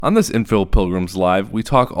On this Infill Pilgrims Live, we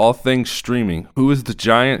talk all things streaming. Who is the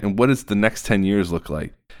giant and what does the next 10 years look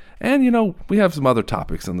like? And, we have some other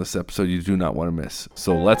topics on this episode you do not want to miss.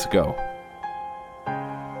 So let's go.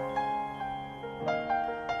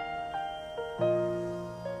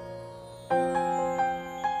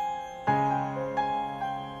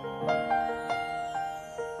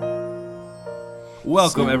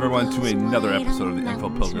 Welcome, everyone, to another episode of the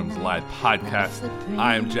Infill Pilgrims Live podcast.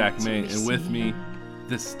 I am Jack May, and with me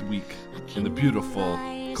this week in the beautiful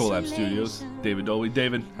Collab Studios, David Dolby.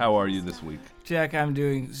 David, how are you this week? Jack, I'm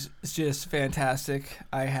doing just fantastic.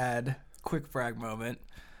 I had a quick brag moment,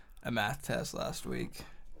 a math test last week.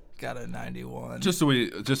 Got a 91. Just so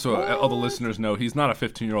all the listeners know, he's not a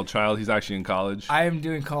 15-year-old child. He's actually in college. I am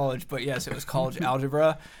doing college, but yes, it was college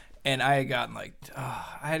algebra. And I had gotten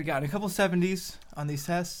a couple 70s on these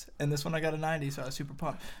tests, and this one I got a 90, so I was super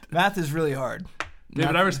pumped. Math is really hard.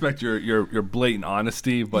 David, I respect your blatant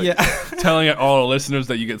honesty, but telling all the listeners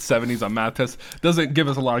that you get 70s on math tests doesn't give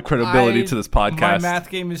us a lot of credibility to this podcast. My math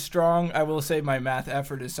game is strong. I will say my math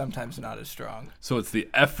effort is sometimes not as strong. So it's the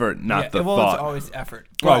effort, not the thought. Well, it's always effort.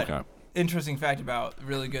 But okay. Interesting fact about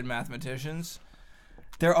really good mathematicians,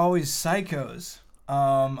 they're always psychos.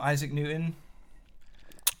 Isaac Newton.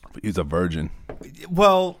 He's a virgin.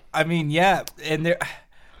 Well, I mean, yeah, and they're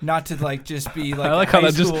not to just be like. I like how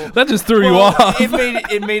that just threw you off. off.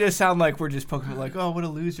 It made us sound like we're just poking like, oh, what a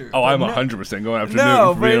loser. Oh, I'm 100% going after Newton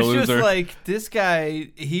No, for but being it's a loser. just like this guy.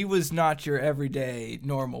 He was not your everyday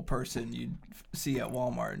normal person you'd see at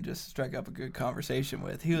Walmart and just strike up a good conversation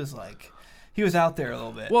with. He was out there a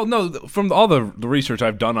little bit. Well, no, from all the research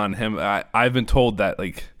I've done on him, I've been told that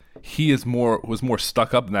he was more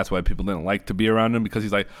stuck up, and that's why people didn't like to be around him, because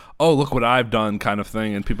he's like, oh, look what I've done kind of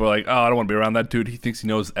thing, and people are like, oh, I don't want to be around that dude. He thinks he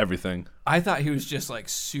knows everything. I thought he was just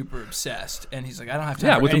super obsessed, and he's like, I don't have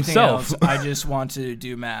time for with anything himself. else. I just want to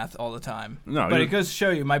do math all the time. No, but it goes to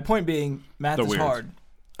show you, my point being, math is hard.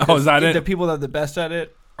 Oh, is that it? The people that are the best at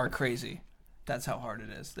it are crazy. That's how hard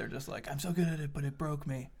it is. They're just like, I'm so good at it, but it broke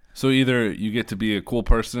me. So either you get to be a cool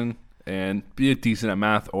person and be decent at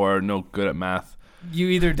math, or no good at math. You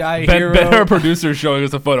either die a hero. Ben, our producer, is showing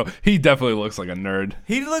us a photo. He definitely looks like a nerd.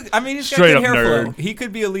 He's got Straight good up hair nerd. flow. He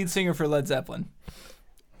could be a lead singer for Led Zeppelin.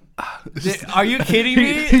 Are you kidding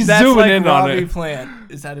me? He's that's zooming like in Robbie on it.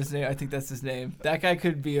 Plant. Is that his name? I think that's his name. That guy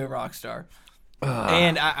could be a rock star.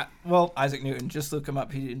 And Isaac Newton. Just look him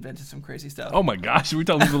up. He invented some crazy stuff. Oh my gosh! We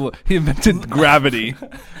tell people he invented gravity,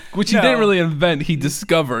 which he didn't really invent. He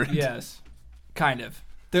discovered. Yes, kind of.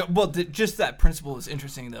 Just that principle is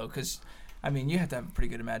interesting though, because I mean, you have to have a pretty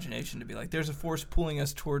good imagination to be like, there's a force pulling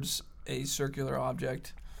us towards a circular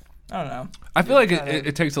object. I don't know. I feel like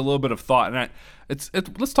it takes a little bit of thought, and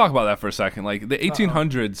let's talk about that for a second. Like the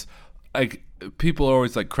 1800s, people are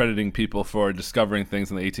always crediting people for discovering things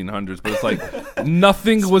in the 1800s, but it's like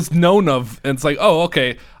nothing was known of, and it's like, oh,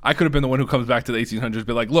 okay, I could have been the one who comes back to the 1800s,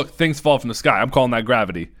 be like, look, things fall from the sky. I'm calling that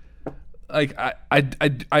gravity. Like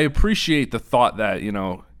I appreciate the thought that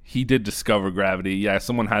he did discover gravity. Yeah,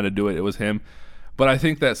 someone had to do it. It was him. But I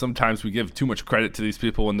think that sometimes we give too much credit to these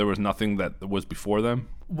people when there was nothing that was before them.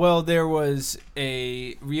 Well, there was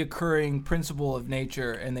a reoccurring principle of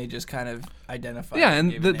nature, and they just kind of identified. Yeah,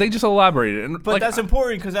 and they just elaborated. But that's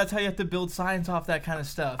important, because that's how you have to build science off that kind of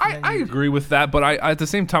stuff. I agree with that, but I at the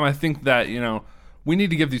same time, I think that we need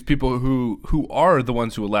to give these people who are the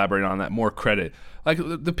ones who elaborate on that more credit. Like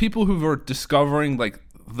the people who are discovering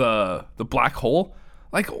the black hole.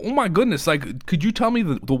 Oh my goodness! Could you tell me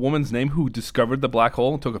the woman's name who discovered the black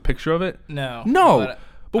hole and took a picture of it? No.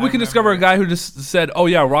 But we can discover a guy who just said, "Oh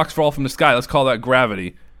yeah, rocks fall from the sky. Let's call that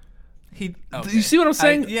gravity." You see what I'm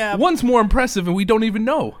saying? Yeah. One's more impressive, and we don't even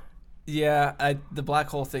know. Yeah, the black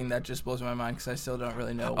hole thing, that just blows my mind, because I still don't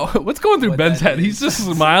really know. What's going through Ben's head? He's just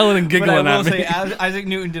smiling and giggling at me. But I will say, Isaac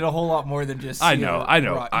Newton did a whole lot more than just. I know.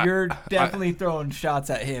 You're definitely throwing shots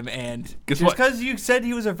at him, and just because you said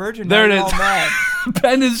he was a virgin, there it is. All mad.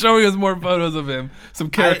 Ben is showing us more photos of him, some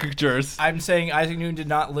caricatures. I'm saying Isaac Newton did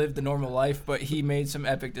not live the normal life, but he made some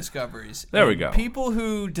epic discoveries. There we go. People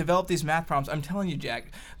who developed these math problems, I'm telling you,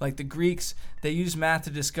 Jack, like the Greeks, they used math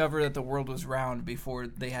to discover that the world was round before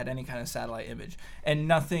they had any kind of satellite image. And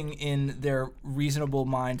nothing in their reasonable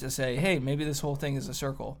mind to say, hey, maybe this whole thing is a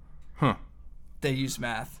circle. Huh. They used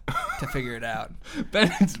math to figure it out.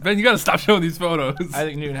 Ben, you got to stop showing these photos.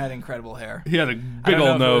 Isaac Newton had incredible hair. He had a big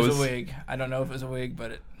old nose. I don't know if it was a wig,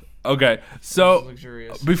 but it Okay, so was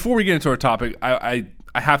luxurious. Before we get into our topic, I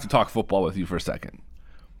have to talk football with you for a second.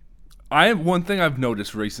 One thing I've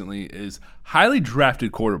noticed recently is highly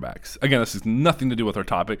drafted quarterbacks. Again, this has nothing to do with our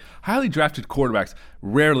topic. Highly drafted quarterbacks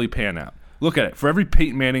rarely pan out. Look at it. For every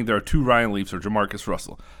Peyton Manning, there are 2 Ryan Leafs or Jamarcus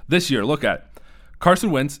Russell. This year, look at it.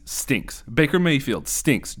 Carson Wentz stinks. Baker Mayfield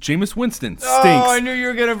stinks. Jameis Winston stinks. Oh, I knew you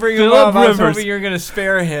were going to bring him up. I was hoping you were going to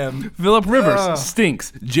spare him. Phillip Rivers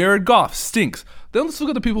stinks. Jared Goff stinks. Then let's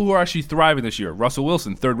look at the people who are actually thriving this year. Russell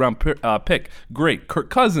Wilson, 3rd-round pick. Great.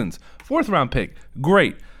 Kirk Cousins, 4th-round pick.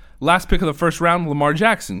 Great. Last pick of the 1st round, Lamar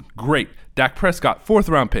Jackson. Great. Dak Prescott,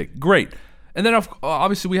 4th-round pick. Great. And then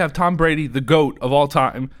obviously we have Tom Brady, the GOAT of all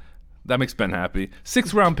time. That makes Ben happy.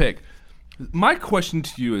 6th-round pick. My question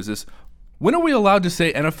to you is this. When are we allowed to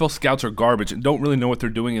say NFL scouts are garbage and don't really know what they're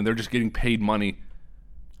doing and they're just getting paid money?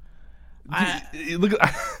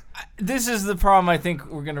 This is the problem I think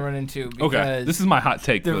we're going to run into. Because okay, this is my hot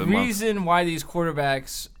take. The reason why these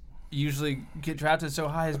quarterbacks usually get drafted so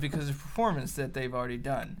high is because of performance that they've already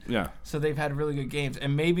done. Yeah. So they've had really good games.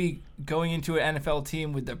 And maybe going into an NFL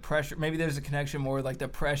team with the pressure, maybe there's a connection more like the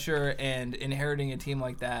pressure and inheriting a team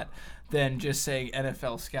like that than just saying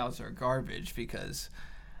NFL scouts are garbage because –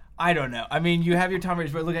 I don't know. I mean, you have your Tom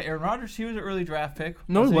Brady, but look at Aaron Rodgers. He was an early draft pick.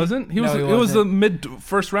 No, he wasn't. It was a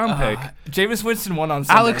mid-first-round pick. Jameis Winston won on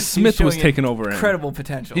Sunday. Alex Smith was taking over him. Incredible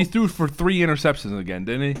potential. He threw for 3 interceptions again,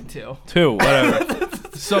 didn't he? 2, whatever.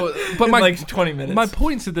 So, but in like 20 minutes. My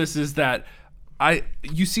point to this is that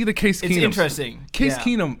you see the Case Keenum. It's interesting. Case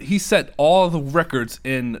Keenum, he set all the records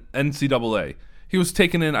in NCAA. He was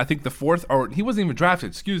taken in, I think, the 4th, or he wasn't even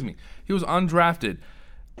drafted. Excuse me. He was undrafted,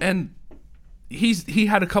 and he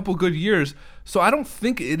had a couple good years, so I don't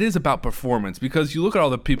think it is about performance because you look at all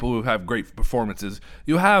the people who have great performances.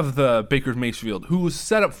 You have the Baker Mayfield, who was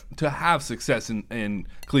set up to have success in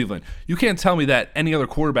Cleveland. You can't tell me that any other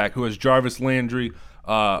quarterback who has Jarvis Landry,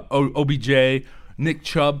 OBJ, Nick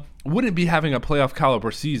Chubb wouldn't be having a playoff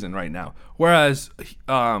caliber season right now. Whereas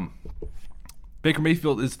Baker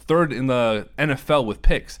Mayfield is 3rd in the NFL with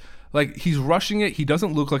picks. Like, he's rushing it. He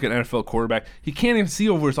doesn't look like an NFL quarterback. He can't even see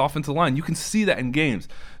over his offensive line. You can see that in games.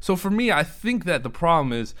 So, for me, I think that the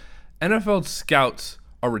problem is NFL scouts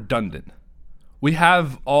are redundant. We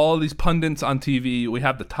have all these pundits on TV. We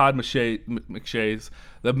have the Todd McShays,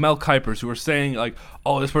 the Mel Kipers who are saying, like,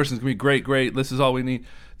 oh, this person's going to be great. This is all we need.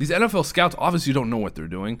 These NFL scouts obviously don't know what they're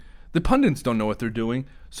doing. The pundits don't know what they're doing.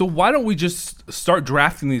 So why don't we just start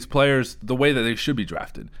drafting these players the way that they should be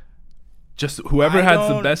drafted? Just whoever has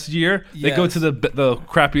the best year, they go to the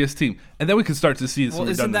crappiest team, and then we can start to see some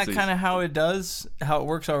redundancies. Isn't that kind of how it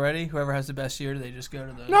works already? Whoever has the best year, they just go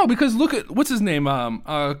to the. No, because look at what's his name,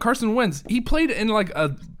 Carson Wentz. He played in like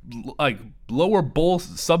a lower bowl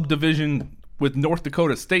subdivision with North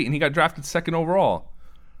Dakota State, and he got drafted 2nd overall.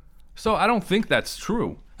 So I don't think that's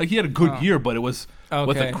true. Like, he had a good year, but it was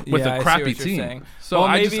with a crappy team. So well,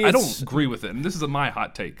 I don't agree with it, and this is my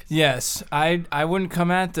hot take. Yes, I wouldn't come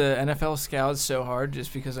at the NFL scouts so hard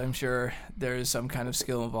just because I'm sure there is some kind of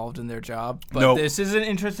skill involved in their job. But this is an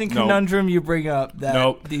interesting conundrum you bring up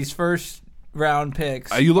that these first round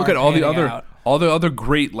picks. You look at all the other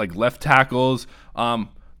great like left tackles.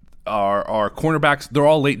 Our cornerbacks, they're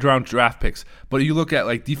all late round draft picks. But you look at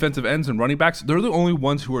like defensive ends and running backs, they're the only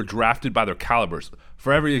ones who are drafted by their calibers.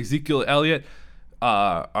 For every Ezekiel Elliott,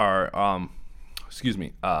 Dalvin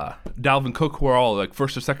Cook, who are all like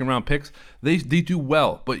 1st or 2nd round picks, they do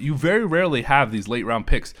well. But you very rarely have these late round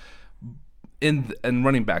picks in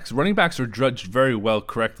running backs. Running backs are judged very well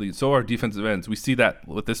correctly. So are defensive ends. We see that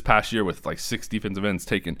with this past year with like 6 defensive ends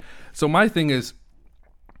taken. So my thing is,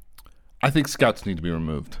 I think scouts need to be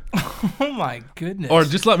removed. Oh my goodness! Or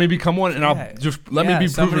just let me become one, and I'll just let me be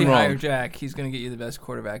proven wrong. Hire Jack. He's going to get you the best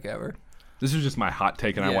quarterback ever. This is just my hot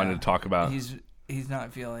take, and I wanted to talk about. He's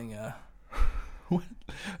not feeling.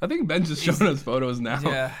 I think Ben's just showing us photos now.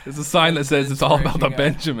 Yeah, it's a sign that says it's all about the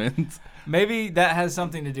Benjamins. Maybe that has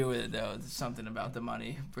something to do with it, though. It's something about the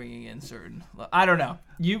money bringing in certain. I don't know.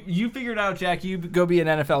 You figured out, Jack. You go be an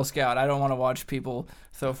NFL scout. I don't want to watch people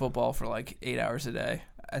throw football for like 8 hours a day.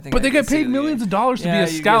 But they get paid millions of dollars to be a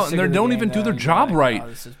scout, and they don't even do their job right.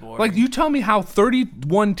 Like, you tell me how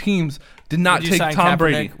 31 teams did not take Tom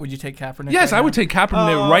Brady. Would you take Kaepernick? Yes, I would take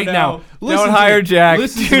Kaepernick right now. Don't hire Jack.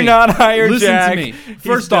 Do not hire Jack. Listen to me.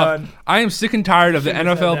 First off, I am sick and tired of the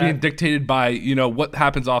NFL being dictated by, what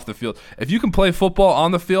happens off the field. If you can play football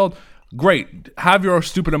on the field, great. Have your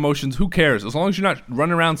stupid emotions. Who cares? As long as you're not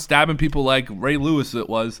running around stabbing people like Ray Lewis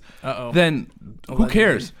then who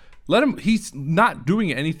cares? Let him. He's not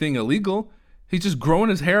doing anything illegal. He's just growing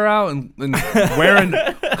his hair out and wearing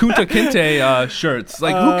Kunta Kinte shirts.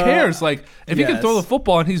 Like, who cares? Like, if he can throw the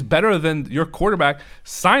football and he's better than your quarterback,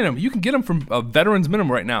 sign him. You can get him from a veteran's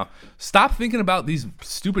minimum right now. Stop thinking about these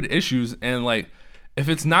stupid issues, and like, if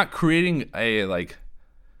it's not creating a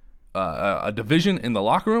division in the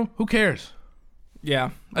locker room, who cares?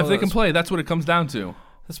 Yeah. If they can play, that's what it comes down to.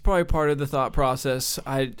 That's probably part of the thought process.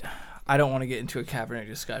 I don't want to get into a Kaepernick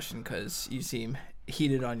discussion because you seem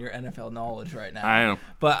heated on your NFL knowledge right now. I am.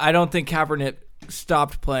 But I don't think Kaepernick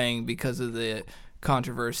stopped playing because of the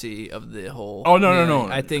controversy of the whole. Oh, no.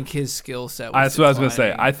 I think his skill set That's what I was going to say.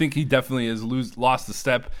 declining. I think he definitely has lost a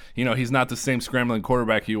step. He's not the same scrambling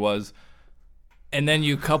quarterback he was. And then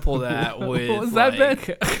you couple that with What was that, Ben?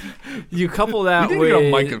 You couple that We need to get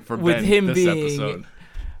a mic for with Ben him this being episode.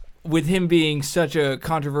 with him being such a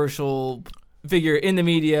controversial figure in the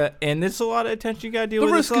media, and there's a lot of attention you got to deal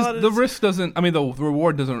with. The risk doesn't. I mean, the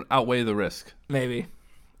reward doesn't outweigh the risk. Maybe.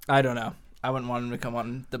 I don't know. I wouldn't want him to come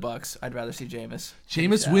on the Bucks. I'd rather see Jameis.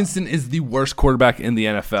 Jameis Winston is the worst quarterback in the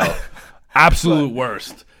NFL. Absolute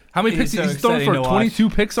worst. How many picks? He's so He's thrown exciting for to 22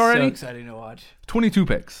 watch. picks already? So exciting to watch. 22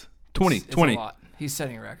 picks. 20. It's 20. a lot. He's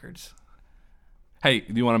setting records. Hey,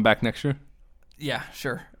 do you want him back next year? Yeah,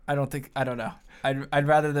 sure. I don't know. I'd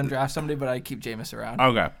rather them draft somebody, but I'd keep Jameis around.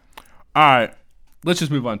 Okay. All right. Let's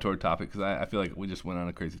just move on to our topic because I feel like we just went on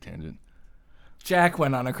a crazy tangent. Jack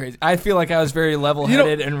went on a crazy. I feel like I was very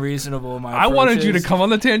level-headed and reasonable in my I wanted you to approaches. come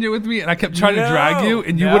on the tangent with me, and I kept trying to drag you,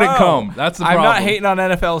 and you No. wouldn't come. That's the I'm problem. not hating on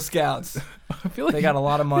NFL scouts. I feel like They got a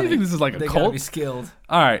lot of money. You think this is like a They gotta cult? be skilled.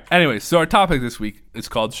 All right. Anyway, so our topic this week is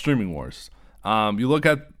called streaming wars. You look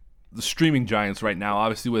at the streaming giants right now.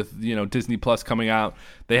 Obviously, with Disney Plus coming out,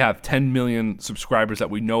 they have 10 million subscribers that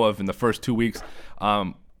we know of in the first 2 weeks.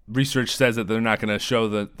 Research says that they're not going to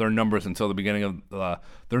show their numbers until the beginning of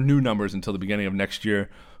their new numbers until the beginning of next year.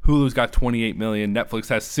 Hulu's got 28 million. Netflix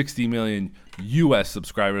has 60 million U.S.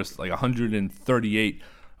 subscribers, like 138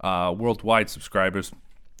 worldwide subscribers.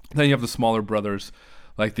 Then you have the smaller brothers,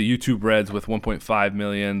 like the YouTube Reds with 1.5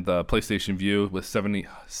 million, the PlayStation View with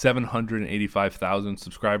 785,000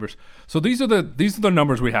 subscribers. So these are the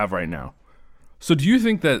numbers we have right now. So do you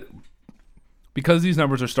think that because these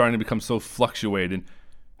numbers are starting to become so fluctuated,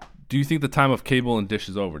 do you think the time of cable and dish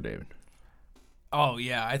is over, David? Oh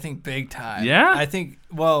yeah, I think big time. Yeah? I think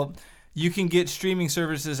you can get streaming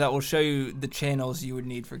services that will show you the channels you would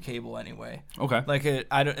need for cable anyway. Okay. Like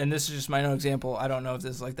and this is just my own example. I don't know if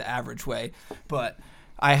this is like the average way, but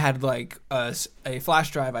I had like a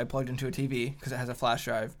flash drive I plugged into a TV because it has a flash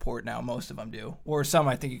drive port now. Most of them do, or some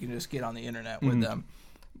I think you can just get on the internet with them.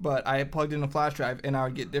 But I plugged in a flash drive and I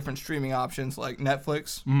would get different streaming options like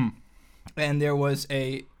Netflix, and there was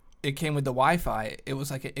it came with the Wi-Fi. It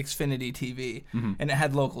was like an Xfinity TV, and it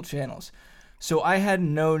had local channels. So I had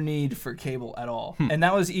no need for cable at all. And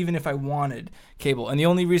that was even if I wanted cable. And the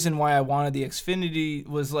only reason why I wanted the Xfinity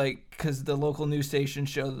was like because the local news stations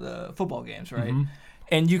show the football games, right?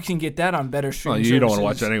 And you can get that on better streaming You don't want to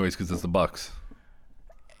watch services. that anyways because it's the Bucks.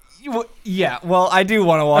 Yeah, well, I do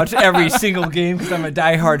want to watch every single game because I'm a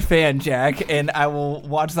diehard fan, Jack, and I will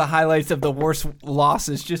watch the highlights of the worst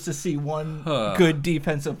losses just to see one good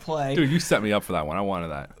defensive play. Dude, you set me up for that one. I wanted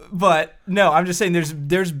that. But no, I'm just saying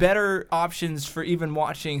there's better options for even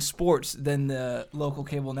watching sports than the local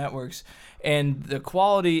cable networks. And the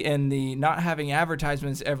quality and the not having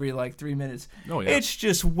advertisements every like 3 minutes, it's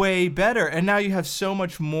just way better. And now you have so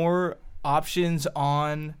much more options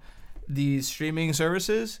on these streaming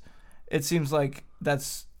services. It seems like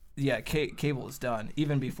cable is done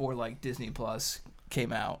even before like Disney Plus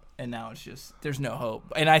came out, and now it's just there's no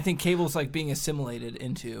hope. And I think cable's like being assimilated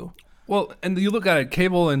into. Well, and you look at it,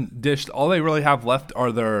 cable and dish, all they really have left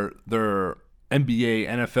are their NBA,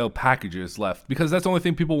 NFL packages left because that's the only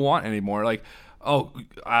thing people want anymore. Like,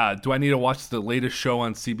 do I need to watch the latest show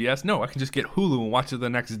on CBS? No, I can just get Hulu and watch it the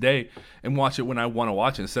next day and watch it when I want to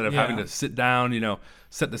watch it instead of having to sit down,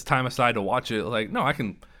 set this time aside to watch it. Like, no, I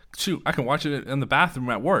can watch it in the bathroom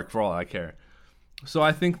at work for all I care. So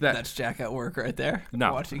I think That's Jack at work right there.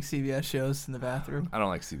 No. Watching CBS shows in the bathroom. I don't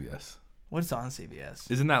like CBS. What's on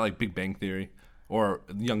CBS? Isn't that like Big Bang Theory or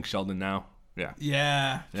Young Sheldon now? Yeah.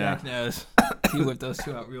 Yeah, Jack knows. He whipped those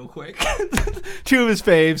two out real quick. Two of his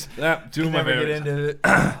faves. Yeah, two of my Never favorites. get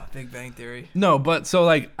into Big Bang Theory. No, but so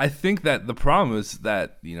like I think that the problem is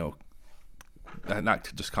that not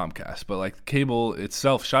just Comcast, but like cable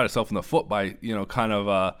itself shot itself in the foot by kind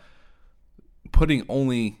of putting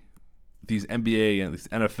only these NBA and these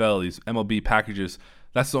NFL, these MLB packages.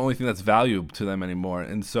 That's the only thing that's valuable to them anymore.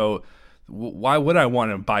 And so, why would I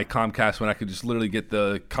want to buy Comcast when I could just literally get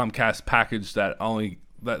the Comcast package that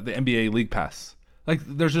the NBA League Pass? Like,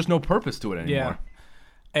 there's just no purpose to it anymore.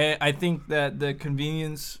 Yeah, and I think that the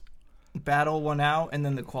convenience battle won out, and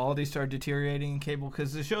then the quality started deteriorating in cable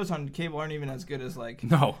because the shows on cable aren't even as good as like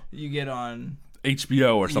No, you get on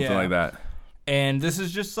HBO or something like that. And this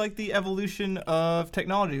is just like the evolution of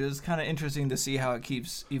technology. It's kind of interesting to see how it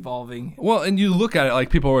keeps evolving. Well, and you look at it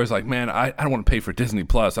like people are always like, man, I don't want to pay for Disney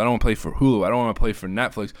Plus. I don't want to pay for Hulu. I don't want to pay for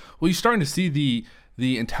Netflix. Well, you're starting to see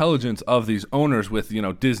the intelligence of these owners with,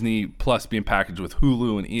 Disney Plus being packaged with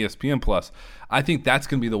Hulu and ESPN Plus. I think that's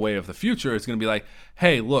going to be the way of the future. It's going to be like,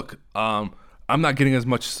 hey, look, I'm not getting as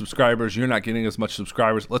much subscribers. You're not getting as much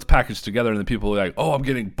subscribers. Let's package together. And then people are like, oh, I'm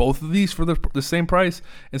getting both of these for the same price.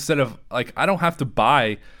 Instead of like, I don't have to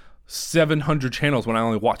buy 700 channels when I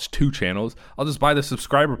only watch 2 channels. I'll just buy the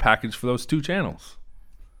subscriber package for those 2 channels.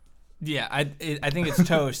 Yeah, I think it's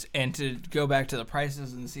toast. And to go back to the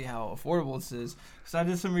prices and see how affordable this is, because I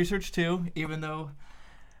did some research too, even though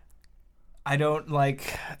I don't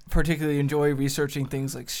particularly enjoy researching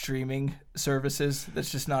things like streaming services.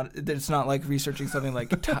 It's not like researching something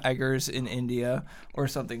like tigers in India or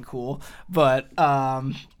something cool. But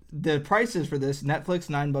the prices for this: Netflix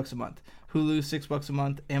 $9 a month, Hulu $6 a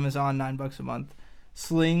month, Amazon $9 a month,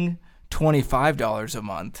 Sling $25 a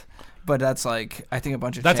month. But that's I think a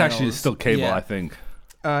bunch of that's channels. actually still cable, yeah. I think.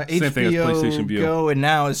 HBO thing as PlayStation Vue. Go and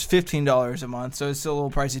now is $15 a month, so it's still a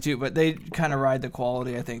little pricey too. But they kind of ride the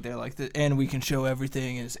quality. I think they're and we can show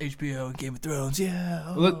everything, and it's HBO and Game of Thrones. Yeah.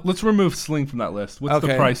 Oh. Let's remove Sling from that list. What's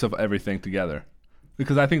the price of everything together?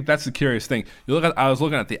 Because I think that's the curious thing. I was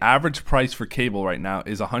looking at the average price for cable right now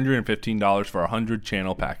is $115 for a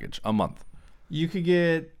 100-channel package a month. You could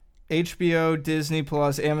get HBO, Disney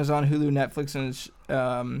Plus, Amazon, Hulu, Netflix,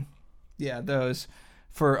 and those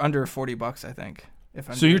for under $40, I think.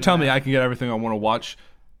 So you're telling me I can get everything I want to watch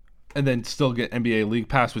and then still get NBA League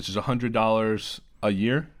Pass, which is $100 a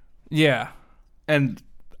year? Yeah. And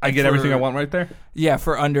I get everything I want right there? Yeah,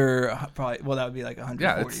 for under probably, that would be like $140.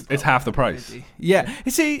 Yeah, it's half the price. 50. Yeah.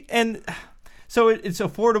 You see, and so it's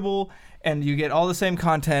affordable and you get all the same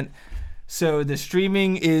content. So the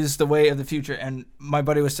streaming is the way of the future. And I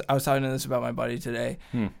was talking to this about my buddy today.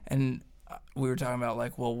 And we were talking about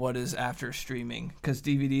what is after streaming? Because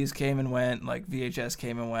DVDs came and went, VHS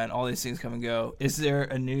came and went, all these things come and go. Is there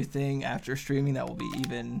a new thing after streaming that will be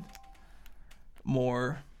even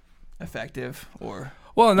more effective or?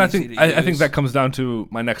 Well, and I think that comes down to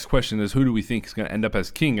my next question: is who do we think is going to end up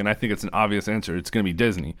as king? And I think it's an obvious answer. It's going to be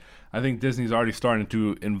Disney. I think Disney's already starting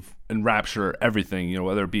to enrapture everything.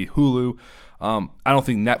 Whether it be Hulu. I don't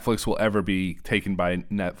think Netflix will ever be taken by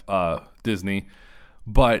Disney,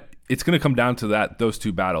 but it's going to come down to those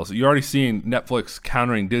 2 battles. You're already seeing Netflix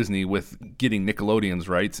countering Disney with getting Nickelodeon's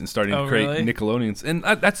rights and starting to create Nickelodeons. And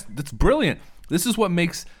that's brilliant. This is what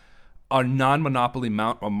makes a non-monopoly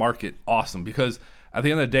market awesome, because at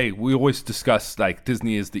the end of the day, we always discuss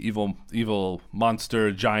Disney is the evil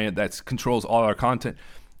monster giant that controls all our content.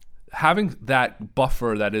 Having that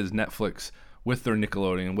buffer that is Netflix with their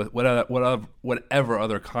Nickelodeon, with whatever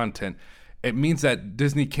other content, it means that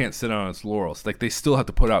Disney can't sit on its laurels. They still have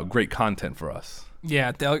to put out great content for us.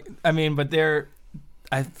 Yeah,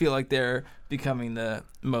 I feel like they're becoming the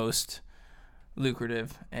most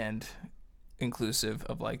lucrative and inclusive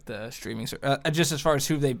of the streaming. Just as far as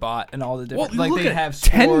who they bought and all the different. They have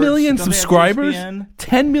sports, 10 million subscribers.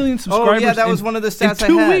 10 million subscribers. Oh yeah, that was one of the stats in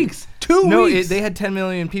 2 I had. weeks. 2 weeks. They had 10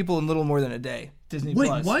 million people in little more than a day. Disney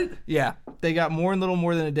Plus. Wait, what? Yeah, they got more in little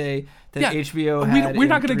more than a day than HBO had. We're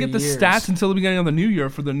not going to get the years. stats until the beginning of the new year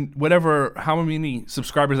for how many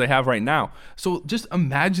subscribers they have right now. So just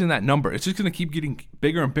imagine that number. It's just going to keep getting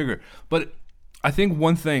bigger and bigger. But I think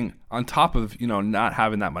one thing on top of not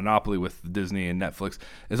having that monopoly with Disney and Netflix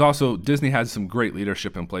is also Disney has some great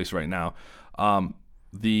leadership in place right now.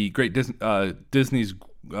 The great Disney's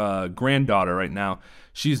granddaughter right now,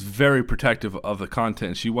 she's very protective of the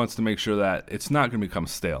content. She wants to make sure that it's not going to become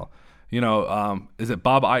stale. Is it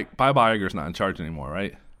Bob Iger's not in charge anymore,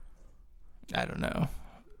 right? I don't know.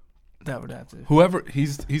 That would have to. Whoever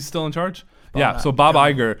he's still in charge. So Bob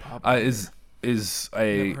Iger is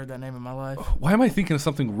a. Never heard that name in my life. Why am I thinking of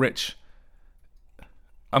something rich?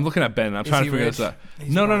 I'm looking at Ben. I'm trying to figure this out.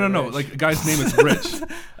 No. Rich. The guy's name is Rich.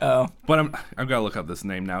 Oh. But I've got to look up this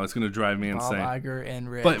name now. It's going to drive me insane. Bob Iger and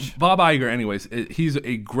Rich. But Bob Iger, anyways, he's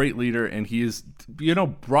a great leader, and he is,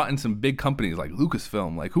 brought in some big companies like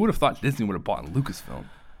Lucasfilm. Who would have thought Disney would have bought Lucasfilm?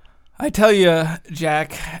 I tell you,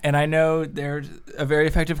 Jack, and I know they're a very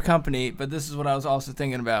effective company, but this is what I was also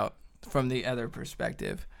thinking about from the other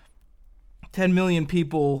perspective. 10 million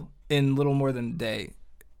people in little more than a day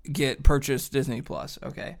purchased Disney Plus,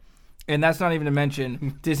 okay? And that's not even to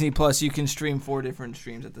mention Disney Plus, you can stream 4 different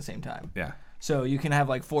streams at the same time. Yeah. So you can have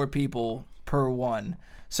 4 people per one.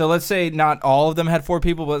 So let's say not all of them had 4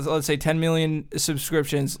 people, but let's say 10 million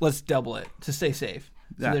subscriptions. Let's double it to stay safe.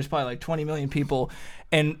 So there's probably 20 million people.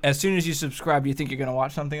 And as soon as you subscribe, do you think you're going to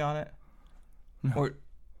watch something on it? Or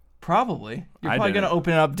probably. You're I probably going to didn't.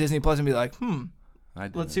 open up Disney Plus and be like,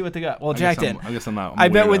 let's see what they got. Well, Jack didn't. I guess I'm not. I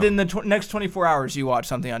bet within the next 24 hours you watch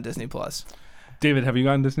something on Disney Plus. David, have you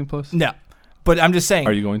gotten Disney Plus? No. But I'm just saying.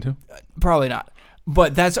 Are you going to? Probably not.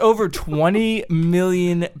 But that's over 20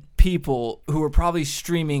 million people who are probably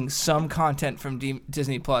streaming some content from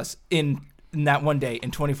Disney Plus in that one day,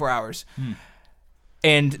 in 24 hours.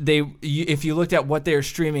 And if you looked at what they're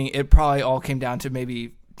streaming, it probably all came down to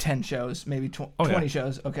maybe 10 shows, maybe 20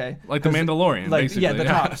 shows, okay? Like The Mandalorian, basically. Yeah, the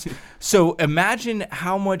tops. So imagine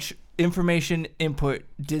how much information input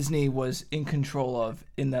Disney was in control of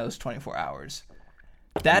in those 24 hours.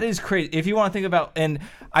 That is crazy. If you want to think about, and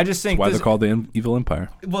I just think That's why they're called the Evil Empire.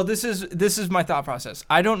 Well, this is my thought process.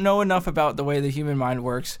 I don't know enough about the way the human mind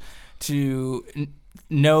works to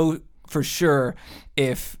know for sure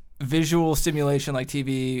if visual stimulation like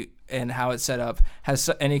TV and how it's set up has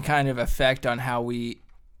any kind of effect on how we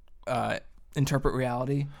interpret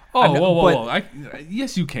reality. Whoa.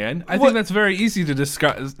 Yes, you can. I think that's very easy to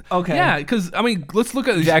discuss. Okay. Yeah, because, I mean, let's look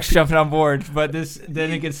at... Jack's jumping on board, but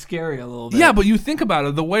then it gets scary a little bit. Yeah, but you think about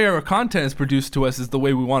it, the way our content is produced to us is the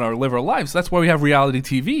way we want to live our lives. That's why we have reality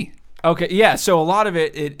TV. Okay, yeah, so a lot of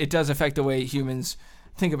it does affect the way humans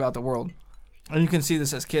think about the world. And you can see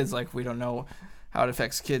this as kids, like we don't know how it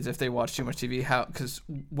affects kids if they watch too much TV, because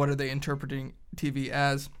what are they interpreting TV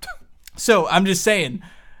as? So I'm just saying...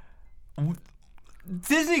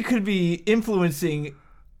 Disney could be influencing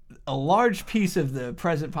a large piece of the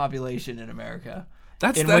present population in America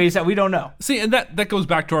in ways that we don't know. See, and that goes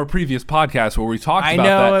back to our previous podcast where we talked about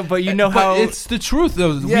that. I know, but you know how... it's the truth,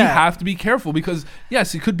 though. Yeah. We have to be careful because,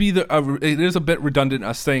 yes, it could be... it is a bit redundant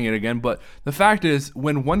us saying it again, but the fact is,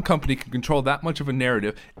 when one company can control that much of a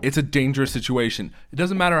narrative, it's a dangerous situation. It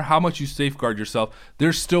doesn't matter how much you safeguard yourself.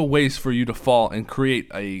 There's still ways for you to fall and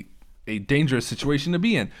create a dangerous situation to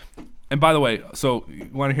be in. And by the way, so you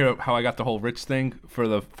want to hear how I got the whole rich thing for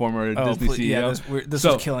the former Disney CEO? Yeah, this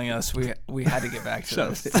was killing us. We had to get back to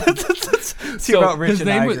this. Let's hear about Rich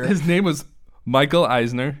his name was Michael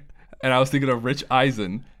Eisner, and I was thinking of Rich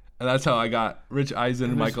Eisen, and that's how I got Rich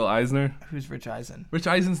Eisen, Michael Eisner. Who's Rich Eisen? Rich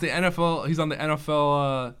Eisen's the NFL. He's on the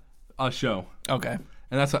NFL show. Okay.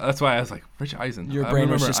 And that's why I was like, Rich Eisen. Your brain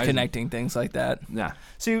was just connecting things like that. Yeah.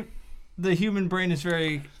 See, the human brain is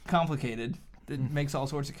very complicated. It makes all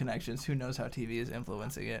sorts of connections. Who knows how TV is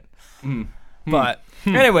influencing it? But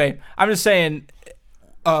anyway, I'm just saying.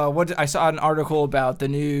 I saw an article about the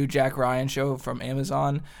new Jack Ryan show from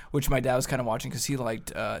Amazon, which my dad was kind of watching because he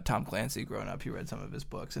liked Tom Clancy growing up. He read some of his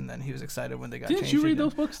books, and then he was excited when they got changed. Didn't you read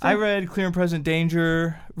those books? I read Clear and Present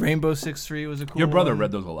Danger, Rainbow 6-3 was a cool. Your brother one.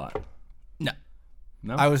 read those a lot.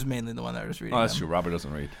 No, I was mainly the one that was reading. Oh, that's true. Robert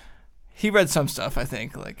doesn't read. He read some stuff, I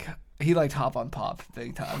think. Like he liked Hop on Pop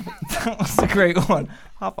big time. That was a great one,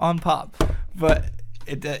 Hop on Pop. But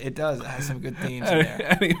it has some good themes in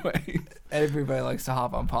there. Anyway, everybody likes to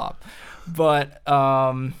hop on Pop. But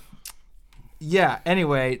yeah.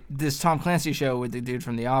 Anyway, this Tom Clancy show with the dude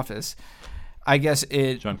from The Office, I guess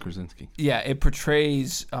John Krasinski. Yeah, it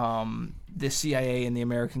portrays the CIA and the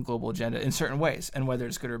American global agenda in certain ways, and whether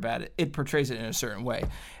it's good or bad, it portrays it in a certain way,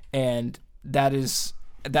 and that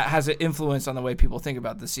has an influence on the way people think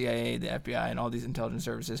about the CIA, the FBI, and all these intelligence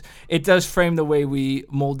services. It does frame the way we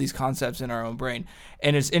mold these concepts in our own brain,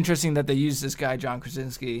 and it's interesting that they use this guy John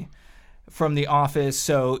Krasinski from The Office.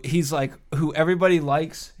 So he's like who everybody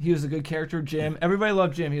likes. He was a good character, Jim. Everybody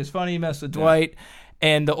loved Jim. He was funny. He messed with Dwight.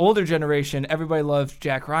 And the older generation, everybody loved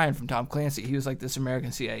Jack Ryan from Tom Clancy. He was like this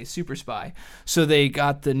American CIA super spy. So they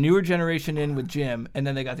got the newer generation in with Jim, and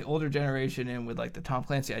then they got the older generation in with like the Tom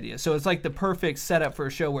Clancy idea. So it's like the perfect setup for a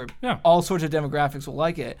show where all sorts of demographics will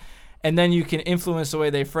like it. And then you can influence the way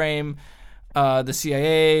they frame the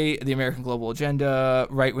CIA, the American global agenda,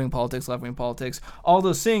 right-wing politics, left-wing politics, all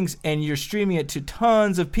those things, and you're streaming it to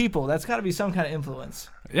tons of people. That's got to be some kind of influence.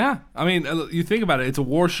 Yeah. I mean, you think about it, it's a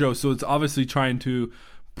war show, so it's obviously trying to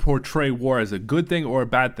portray war as a good thing or a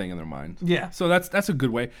bad thing in their mind. Yeah. So that's a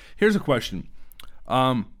good way. Here's a question.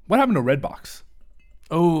 What happened to Redbox?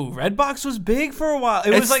 Oh, Redbox was big for a while. It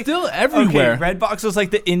was like still everywhere. Okay, Redbox was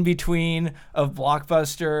like the in-between of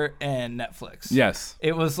Blockbuster and Netflix. Yes.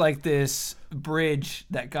 It was like this bridge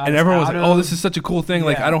that got and us everyone was out like, of... oh, this is such a cool thing.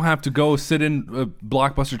 Like, Yeah. I don't have to go sit in a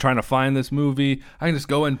Blockbuster trying to find this movie. I can just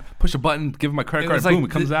go and push a button, give my credit card, boom,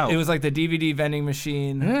 it comes out. It was like the DVD vending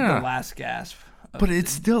machine, Yeah. the last gasp. But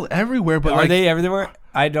it's still everywhere. But Are they everywhere?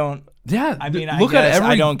 I don't... Yeah. I mean, look at every...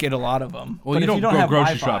 I don't get a lot of them. Well, but you if don't go have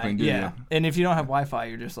grocery Wi-Fi, shopping, do you? And if you don't have Wi-Fi,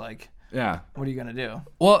 you're just like... Yeah. What are you gonna do?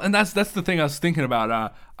 Well, and that's the thing I was thinking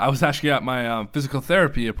about. I was actually at my physical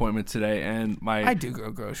therapy appointment today, and I do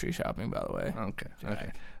go grocery shopping, by the way.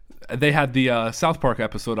 Okay. They had the South Park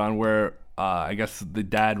episode on where I guess the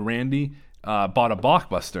dad Randy bought a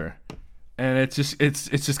Blockbuster, and it's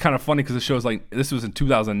just kind of funny because it shows like this was in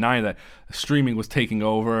 2009 that streaming was taking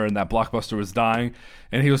over and that Blockbuster was dying,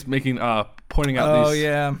 and he was pointing out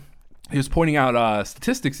He was pointing out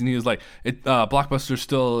statistics, and he was like, Blockbuster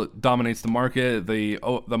still dominates the market.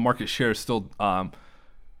 The market share is still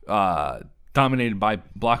dominated by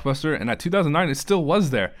Blockbuster. And at 2009, it still was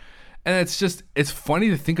there. And it's funny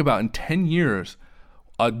to think about in 10 years,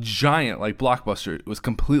 a giant like Blockbuster was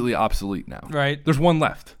completely obsolete now. Right. There's one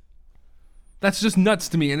left. That's just nuts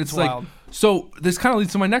to me. And it's like, wild. So this kind of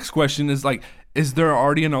leads to my next question is like, is there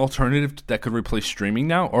already an alternative that could replace streaming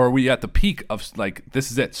now? Or are we at the peak of like, this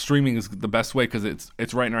is it, streaming is the best way because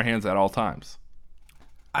it's right in our hands at all times?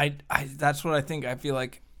 I that's what I think. I feel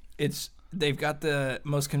like they've got the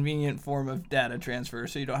most convenient form of data transfer,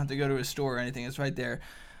 so you don't have to go to a store or anything. It's right there.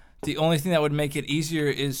 The only thing that would make it easier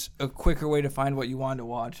is a quicker way to find what you want to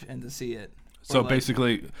watch and to see it. So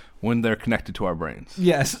basically, when they're connected to our brains.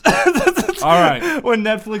 Yes. All right. When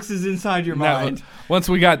Netflix is inside your mind. Once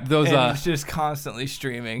we got those, and it's just constantly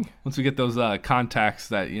streaming. Once we get those contacts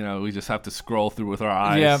that we just have to scroll through with our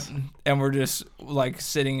eyes. Yep. And we're just like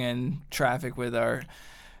sitting in traffic with our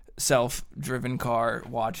self-driven car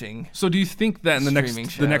watching. So do you think that in the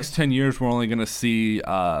next 10 years we're only going to see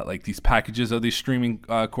like these packages of these streaming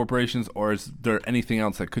corporations, or is there anything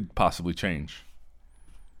else that could possibly change?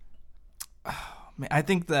 I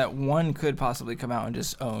think that one could possibly come out and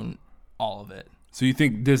just own all of it. So you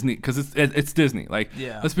think Disney, because it's Disney, like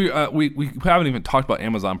yeah. Let's be we haven't even talked about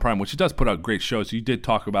Amazon Prime, which it does put out great shows. You did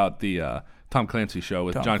talk about the Tom Clancy show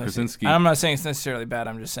with John Krasinski. I'm not saying it's necessarily bad.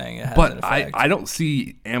 I'm just saying it has an effect. I don't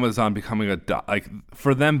see Amazon becoming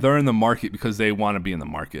for them. They're in the market because they want to be in the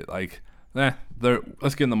market. Like,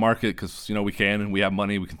 let's get in the market because we can and we have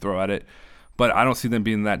money we can throw at it. But I don't see them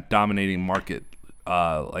being that dominating market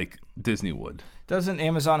like Disney would. Doesn't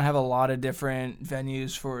Amazon have a lot of different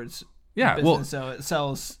venues for its business? So it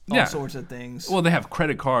sells all sorts of things. Well, they have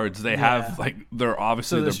credit cards. They have they're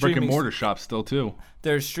obviously the brick and mortar shops still too.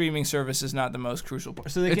 Their streaming service is not the most crucial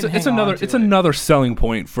part. So it's another selling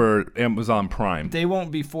point for Amazon Prime. They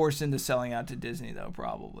won't be forced into selling out to Disney though,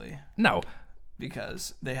 probably. No,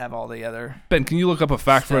 because they have all the other. Ben, can you look up a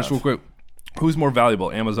fact for us real quick? Who's more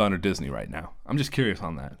valuable, Amazon or Disney right now? I'm just curious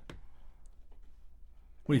on that.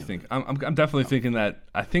 What do you think? I'm definitely thinking that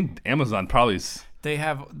I think Amazon probably is. They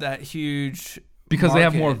have that huge because they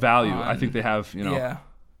have more value. I think they have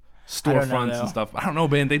storefronts and stuff. I don't know,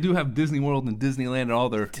 man. They do have Disney World and Disneyland and all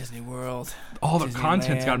their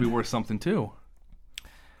content's got to be worth something too.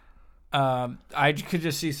 I could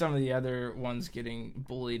just see some of the other ones getting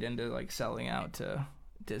bullied into like selling out to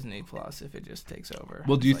Disney Plus if it just takes over.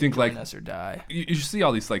 Well, do you think like us or die? You see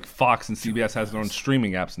all these like Fox and CBS has their own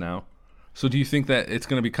streaming apps now. So do you think that it's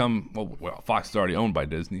going to become well, Fox is already owned by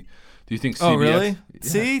Disney. Do you think CBS? Oh, really? Yeah.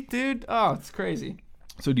 See, dude? Oh, it's crazy.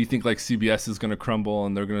 So do you think like CBS is going to crumble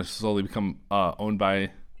and they're going to slowly become owned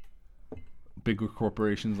by bigger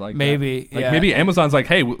corporations like maybe, that? Like maybe Amazon's like,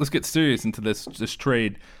 hey, let's get serious into this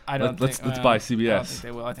trade. Let's buy CBS. I don't think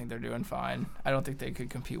they will. I think they're doing fine. I don't think they could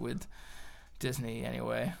compete with Disney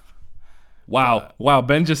anyway. Wow.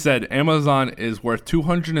 Ben just said Amazon is worth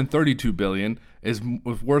 $232 billion, is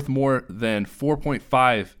worth more than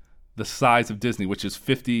 4.5 the size of Disney, which is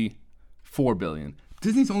 $54 billion.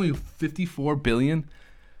 Disney's only $54 billion?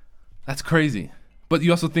 That's crazy. But you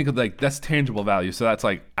also think of like that's tangible value, so that's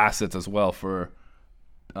like assets as well for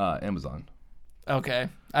Amazon. Okay.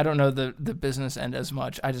 I don't know the business end as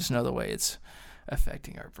much. I just know the way it's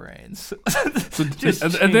affecting our brains. So at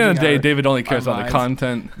the end of the day, David only cares about the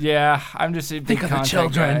content. Yeah, I'm just a big Think of the content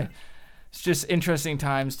children. guy. It's just interesting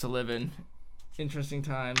times to live in. Interesting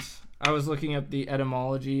times. I was looking up the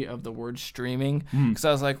etymology of the word streaming because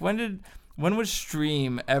I was like, when was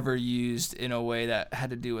stream ever used in a way that had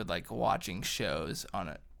to do with like watching shows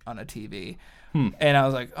on a TV? And I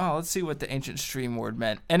was like, oh, let's see what the ancient stream word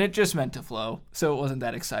meant. And it just meant to flow. So it wasn't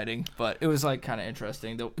that exciting, but it was like kind of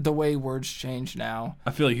interesting. The way words change now.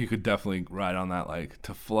 I feel like you could definitely ride on that. Like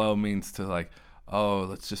to flow means to like, oh,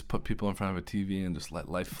 let's just put people in front of a TV and just let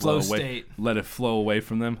life flow away. State. Let it flow away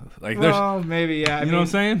from them. Like maybe, yeah. You know what I'm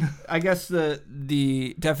saying? I guess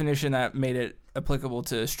the definition that made it applicable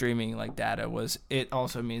to streaming like data was it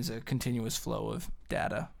also means a continuous flow of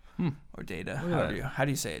data. Or data. How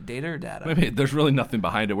do you say it? Data or data? Maybe there's really nothing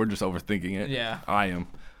behind it. We're just overthinking it. Yeah. I am.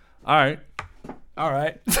 All right. All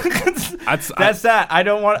right. That's that.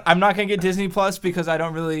 I'm not gonna get Disney Plus because I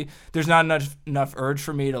don't really. There's not enough urge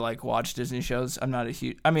for me to like watch Disney shows. I'm not a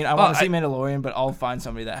huge. I mean, I want to see Mandalorian, but I'll find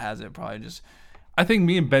somebody that has it. Probably just. I think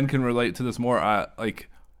me and Ben can relate to this more.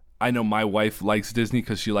 I know my wife likes Disney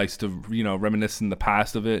because she likes to, reminisce in the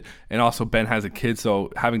past of it. And also Ben has a kid,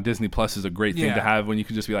 so having Disney Plus is a great thing to have when you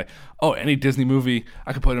can just be like, oh, any Disney movie,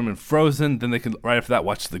 I could put them in Frozen. Then they could, right after that,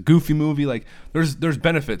 watch the Goofy movie. Like, there's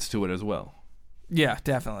benefits to it as well. Yeah,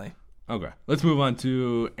 definitely. Okay, let's move on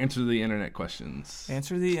to answer the internet questions.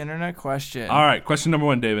 Answer the internet question. All right, question number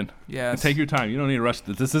 1, David. Yes. And take your time. You don't need to rush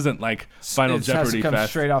this. This isn't like Final Jeopardy has to come fast.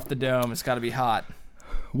 straight off the dome. It's got to be hot.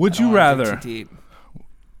 Would you rather? Too deep.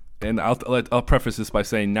 And I'll preface this by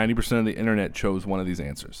saying 90% of the internet chose one of these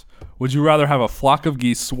answers. Would you rather have a flock of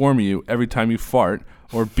geese swarm you every time you fart,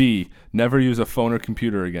 or B, never use a phone or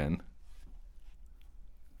computer again?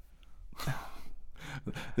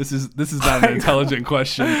 This is not an intelligent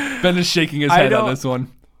question. Ben is shaking his head on this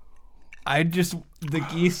one. The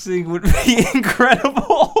geese thing would be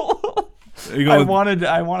incredible. I want to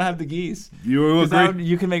have the geese. You agree?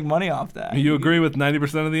 You can make money off that. You agree with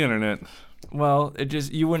 90% of the internet. Well,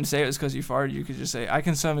 you wouldn't say it was because you farted. You could just say, I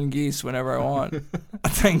can summon geese whenever I want.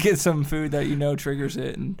 And get some food that triggers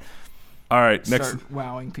it. And all right, start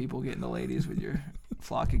wowing people, getting the ladies with your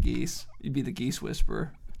flock of geese. You'd be the geese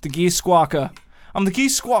whisperer. The geese squawker. I'm the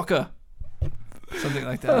geese squawker. Something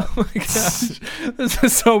like that. Oh my gosh. This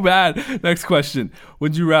is so bad. Next question.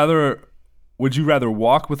 Would you rather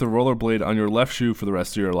walk with a rollerblade on your left shoe for the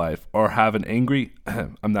rest of your life, or have an angry,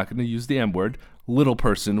 I'm not going to use the M word, little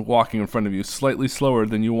person walking in front of you slightly slower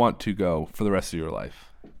than you want to go for the rest of your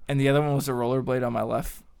life? And the other one was a rollerblade on my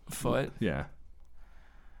left foot? Yeah.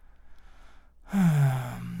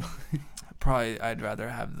 Probably I'd rather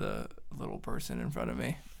have the little person in front of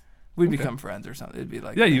me. We'd become friends or something. It'd be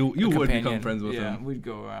like you would become friends with him. Yeah, we'd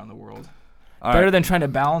go around the world. Better than trying to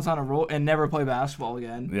balance on a roll and never play basketball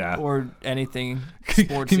again. Yeah. Or anything Can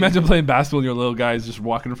sports. you imagine playing basketball and your little guys just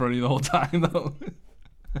walking in front of you the whole time, though?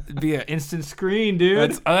 It'd be an instant screen,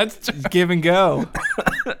 dude. That's just give and go.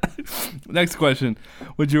 Next question.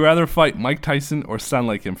 Would you rather fight Mike Tyson or sound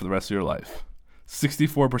like him for the rest of your life?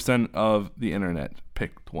 64% of the internet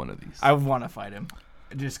picked one of these. I would want to fight him.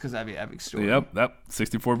 Just because that'd be an epic story. Yep.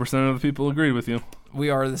 64% of the people agreed with you. We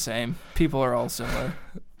are the same. People are all similar.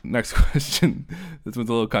 Next question. This one's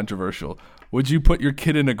a little controversial. Would you put your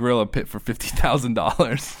kid in a gorilla pit for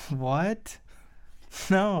 $50,000? What?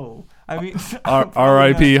 No. I mean,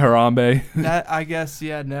 R.I.P. Harambe. That, I guess,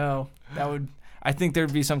 yeah, no. That would. I think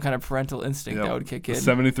there'd be some kind of parental instinct that would kick in.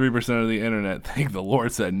 73% of the internet think the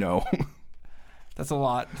Lord said no. That's a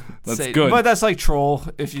lot. That's good. But that's like troll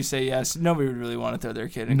if you say yes. Nobody would really want to throw their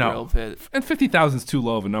kid in a grill pit. And 50,000 is too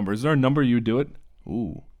low of a number. Is there a number you would do it?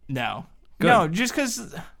 Ooh. No. Good. No, just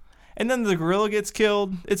because. And then the gorilla gets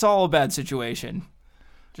killed. It's all a bad situation.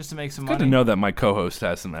 Just to make some money. Good to know that my co-host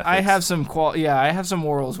has some ethics. I have some I have some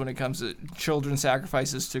morals when it comes to children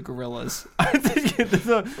sacrifices to gorillas. I think it's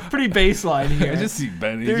a pretty baseline here. I just see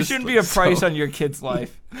Benny. There shouldn't be a price on your kid's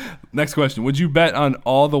life. Next question. Would you bet on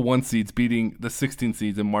all the 1 seeds beating the 16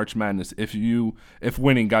 seeds in March Madness if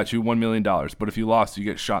winning got you $1 million, but if you lost, you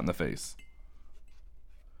get shot in the face?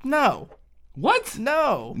 No. What?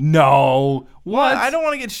 No. No. What? I don't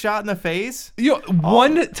want to get shot in the face.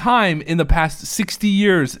 One time in the past 60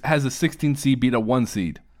 years has a 16 seed beat a 1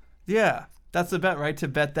 seed. Yeah. That's the bet, right? To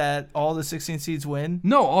bet that all the 16 seeds win?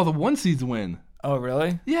 No, all the 1 seeds win. Oh,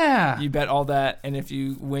 really? Yeah. You bet all that, and if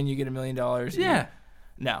you win, you get $1 million? Yeah.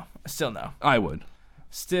 No. Still no. I would.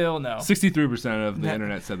 Still no. 63% of the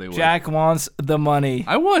internet said they would. Jack wants the money.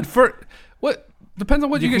 I would. For what? Depends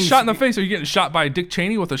on what you get shot in the face. Are you getting shot by Dick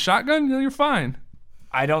Cheney with a shotgun? You're fine.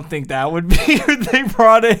 I don't think that would be what they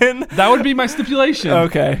brought in. That would be my stipulation.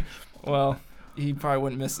 Okay. Well, he probably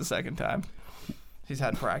wouldn't miss the second time. He's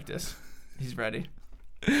had practice. He's ready.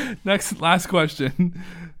 Last question.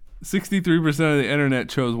 63% of the internet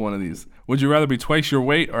chose one of these. Would you rather be twice your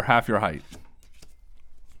weight or half your height?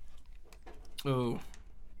 Ooh.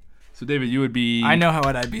 So, David, you would be... I know how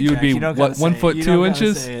I'd be, You would Jack. be, you don't what, 1 foot 2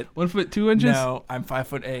 inches? 1 foot 2 inches? No, I'm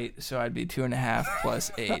 5'8", so I'd be 2.5 plus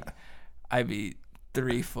 8. I'd be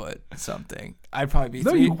 3 foot something. I'd probably be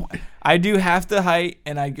 3. I do half the height,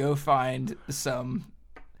 and I'd go find some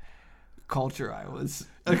culture I was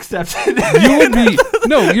accepted. You would be...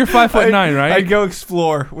 No, you're 5'9", right? I'd go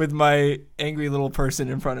explore with my angry little person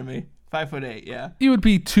in front of me. 5'8", yeah. You would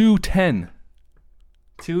be 210.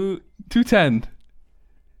 210.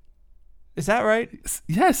 Is that right?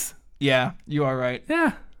 Yes. Yeah, you are right.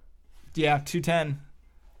 Yeah. Yeah, 210.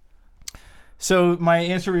 So my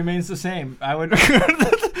answer remains the same. I would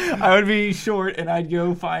I would be short, and I'd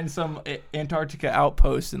go find some Antarctica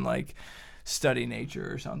outpost and like study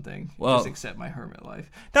nature or something. Well, just accept my hermit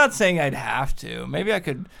life. Not saying I'd have to. Maybe I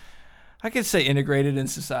could say integrated in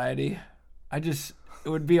society. It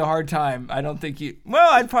would be a hard time. I don't think you.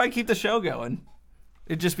 Well, I'd probably keep the show going.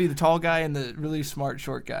 It'd just be the tall guy and the really smart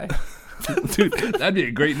short guy. Dude, that'd be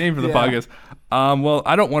a great name for the podcast. Well,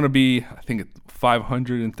 I don't want to be. I think it's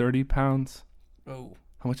 530 pounds. Oh,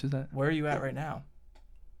 how much is that? Where are you at right now?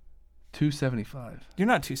 275. You're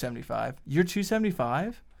not 275. You're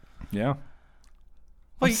 275. Yeah.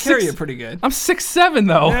 Well, you carry it pretty good. I'm 6'7"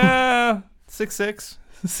 though. Yeah, 6'6",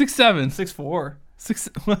 6'7", 6'4". 6.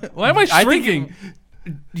 Why am I shrinking?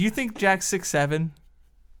 Do you think Jack's 6'7"?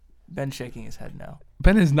 Ben's shaking his head no.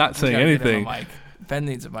 Ben is not saying anything. Ben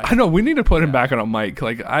needs a mic. I know. We need to put him back on a mic.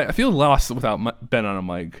 Like I feel lost without Ben on a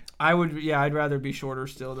mic. I'd rather be shorter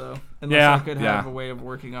still though. Unless I could have a way of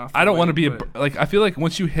working off. I don't want to be I feel like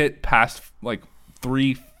once you hit past like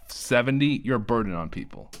 370, you're a burden on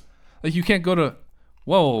people. Like you can't go to.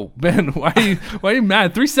 Whoa, Ben, why are you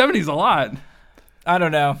mad? 370 is a lot. I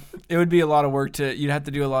don't know. It would be a lot of work you'd have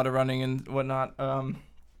to do a lot of running and whatnot.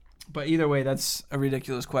 But either way, that's a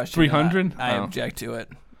ridiculous question. 300? I object to it.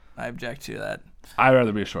 I object to that. I'd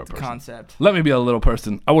rather be a short person. Concept. Let me be a little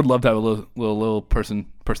person. I would love to have a little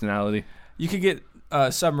personality. You could get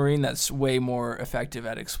a submarine that's way more effective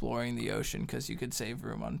at exploring the ocean because you could save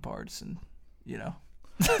room on parts and,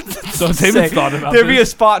 So David's thought about there'd be a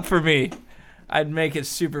spot for me. I'd make it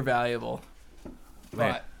super valuable.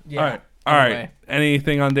 But, yeah. All right.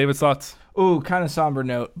 Anything on David's thoughts? Ooh, kind of somber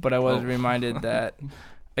note, but I was reminded that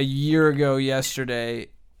a year ago yesterday,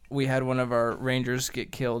 we had one of our Rangers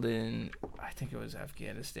get killed in, I think it was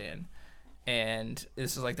Afghanistan. And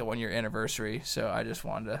this is like the 1-year anniversary, so I just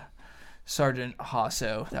wanted to. Sergeant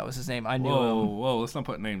Hasso, that was his name. I knew him. Whoa, let's not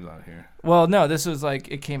put names out here. Well, no, this was like,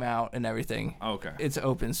 it came out and everything. Okay. It's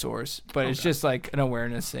open source, but it's just like an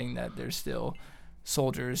awareness thing that there's still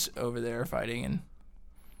soldiers over there fighting and,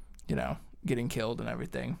 getting killed and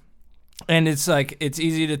everything. And it's like, it's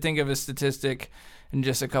easy to think of a statistic and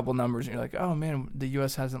just a couple numbers, and you're like, oh man, the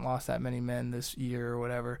U.S. hasn't lost that many men this year or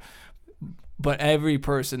whatever. But every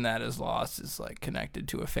person that is lost is like connected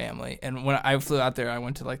to a family. And when I flew out there, I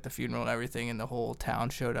went to like the funeral and everything, and the whole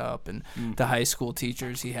town showed up, and the high school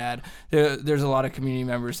teachers he had. There's a lot of community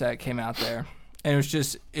members that came out there, and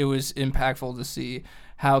it was impactful to see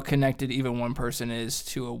how connected even one person is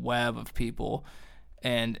to a web of people.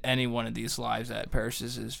 And any one of these lives that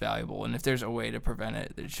perishes is valuable. And if there's a way to prevent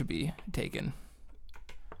it, it should be taken.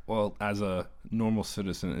 Well, as a normal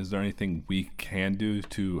citizen, is there anything we can do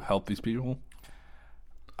to help these people?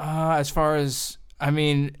 As far as,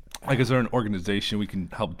 is there an organization we can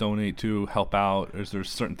help donate to, help out? Is there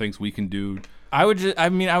certain things we can do? I would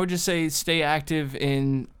just say stay active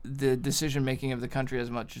in the decision-making of the country as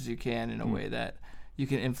much as you can in a way that you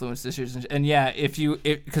can influence decisions. And yeah,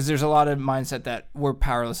 because there's a lot of mindset that we're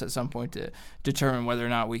powerless at some point to determine whether or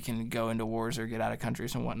not we can go into wars or get out of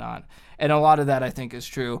countries and whatnot. And a lot of that I think is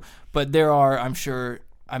true. But there are, I'm sure,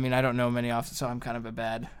 I don't know many off, so I'm kind of a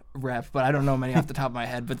bad rep, but I don't know many off the top of my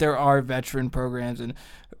head. But there are veteran programs and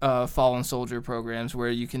fallen soldier programs where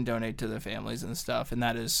you can donate to the families and stuff, and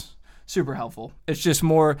that is super helpful. It's just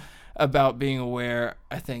more about being aware,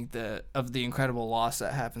 I think, of the incredible loss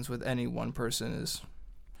that happens with any one person is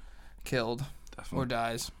killed or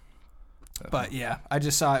dies. But yeah, I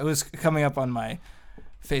just saw it was coming up on my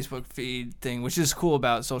Facebook feed thing, which is cool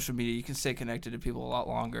about social media. You can stay connected to people a lot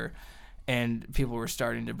longer, and people were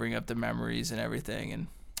starting to bring up the memories and everything. And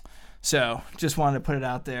so just wanted to put it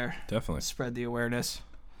out there. Definitely. Spread the awareness.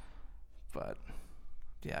 But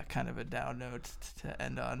yeah, kind of a down note to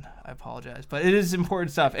end on. I apologize. But it is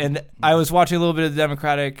important stuff. And I was watching a little bit of the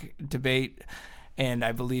Democratic debate, and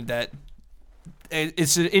I believe that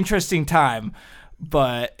it's an interesting time.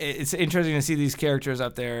 But it's interesting to see these characters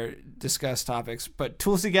up there discuss topics. But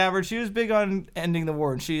Tulsi Gabbard, she was big on ending the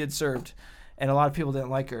war, and she had served. And a lot of people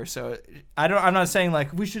didn't like her. So I'm not saying,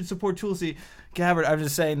 like, we should support Tulsi Gabbard. I'm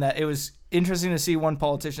just saying that it was interesting to see one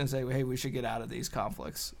politician say, hey, we should get out of these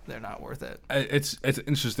conflicts. They're not worth it. It's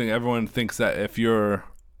interesting. Everyone thinks that if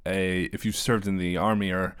you've served in the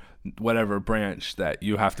Army or whatever branch, that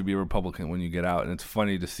you have to be a Republican when you get out. And it's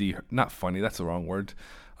funny to see her. Not funny, that's the wrong word.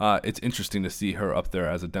 It's interesting to see her up there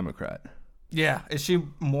as a Democrat. Yeah. Is she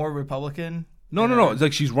more Republican? No. It's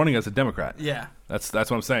like she's running as a Democrat. Yeah. That's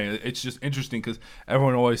what I'm saying. It's just interesting because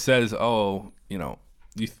everyone always says,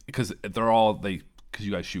 because they because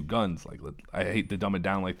you guys shoot guns. Like, I hate to dumb it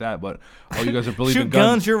down like that, but you guys are believing shoot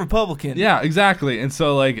guns, you're Republican. Yeah, exactly. And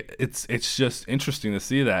so like it's just interesting to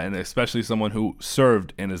see that, and especially someone who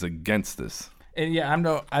served and is against this. And yeah,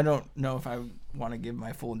 I don't know if I want to give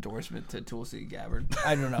my full endorsement to Tulsi Gabbard.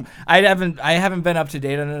 I don't know. I haven't been up to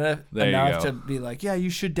date on it enough to be like, yeah, you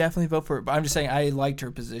should definitely vote for it. But I'm just saying I liked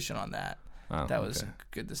her position on that. Oh, that was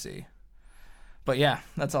good to see. But yeah,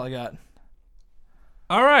 that's all I got.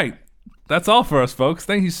 All right. That's all for us, folks.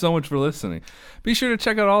 Thank you so much for listening. Be sure to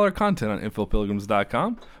check out all our content on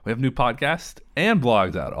infopilgrims.com. We have new podcasts and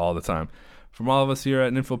blogs out all the time. From all of us here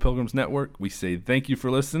at Info Pilgrims Network, we say thank you for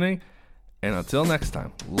listening. And until next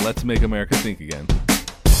time, let's make America think again.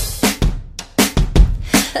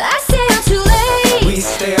 I stay out too late. We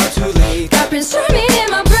stay out too late. Got Prince Charming in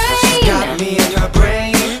my brain. Got me in your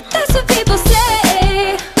brain. That's what people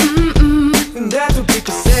say. That's what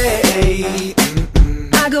people say.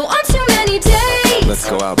 I go on too many dates. Let's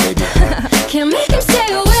go out, baby. Can't make them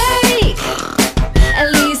stay awake.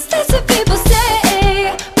 At least that's what people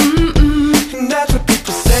say. That's what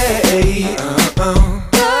people say.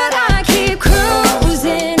 But I keep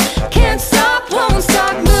cruising. Can't stop, won't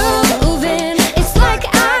stop moving. It's like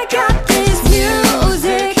I got this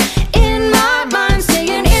music in my mind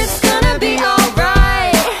saying it's gonna be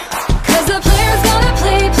alright. Cause the player's gonna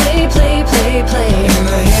play. And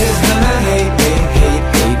the haters gonna hate.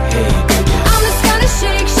 I'm just gonna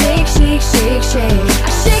shake. I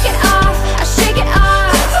shake it off.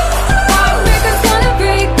 Heartbreaker's gonna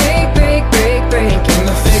break. And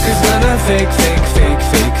the faker's gonna fake.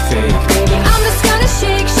 Baby, I'm just gonna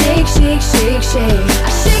shake. I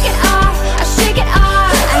shake it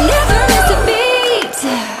off. I never miss a beat,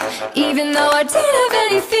 even though I didn't have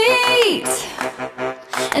any feet.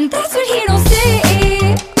 And that's what he don't see.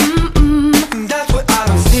 That's what I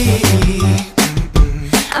don't see.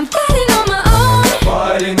 I'm fighting on my own.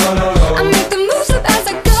 Fighting on our I own. make the moves up as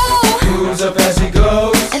I go. Moves up as he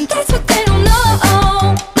goes. And that's what they don't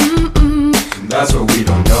know. That's what we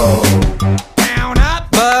don't know.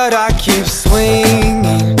 But I keep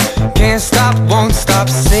swinging. Can't stop, won't stop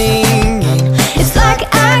singing. It's like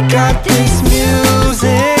I got this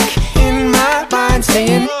music in my mind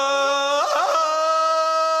saying.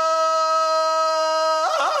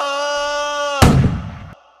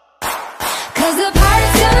 Cause the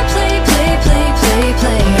pirate's gonna play.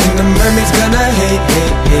 And the mermaid's gonna hate.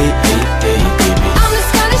 I'm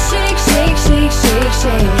just gonna shake.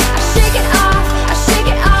 I shake it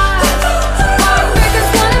off.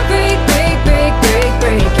 Heartbreaker's gonna break.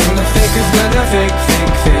 And the faker's gonna fake.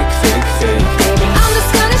 Baby, I'm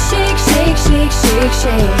just gonna shake. I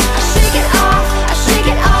shake it off. I shake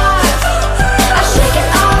it off. I shake it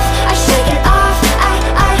off. I shake it off.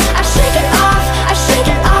 I shake it off. I shake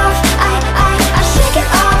it off. I shake it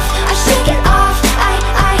off. I shake it off.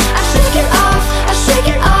 I shake it off. I shake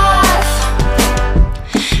it off.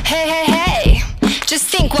 Hey. Just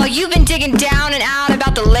think, while you've been digging down and out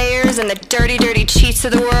about the layers and the dirty cheats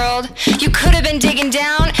of the world, you could have been digging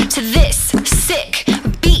down to this sick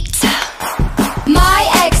beat. My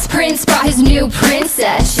ex-prince brought his new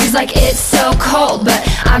princess. She's like, it's so cold, but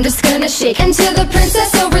I'm just gonna shake. And to the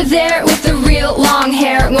princess over there with the real long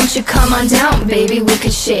hair, won't you come on down, baby? We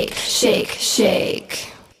could shake.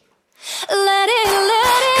 Let it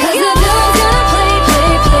 'Cause the villain's gonna